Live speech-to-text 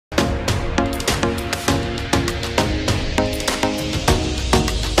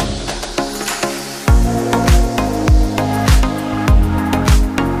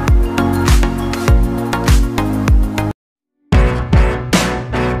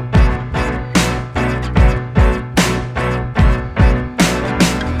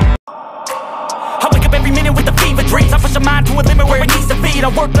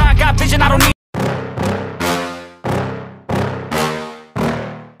vision, I don't need.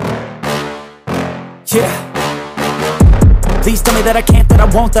 Yeah. Please tell me that I can't, that I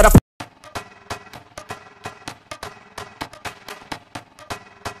won't, that I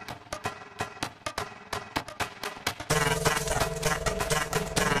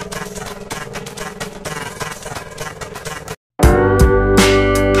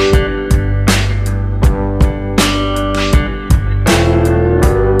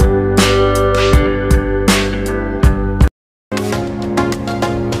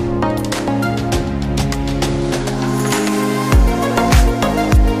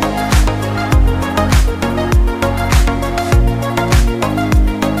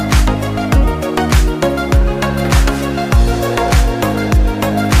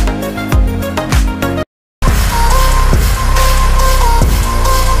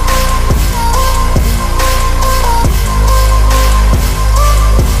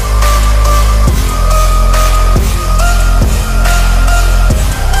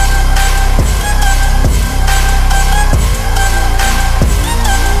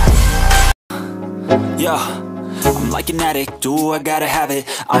Yeah, I'm like an addict, do I gotta have it.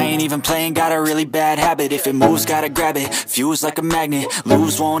 I ain't even playing, got a really bad habit. If it moves, gotta grab it, fuse like a magnet.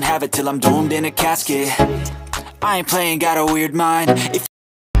 Lose, won't have it till I'm doomed in a casket. I ain't playing, got a weird mind. If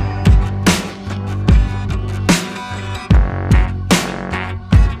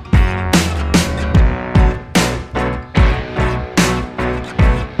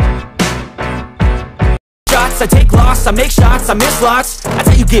I take loss, I make shots, I miss lots. That's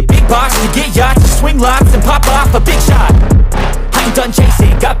how you get big boss, you get yachts, you swing lots and pop off a big shot. I ain't done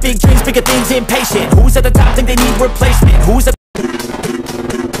chasing, got big dreams, bigger things, impatient. Who's at the top think they need replacement? Who's at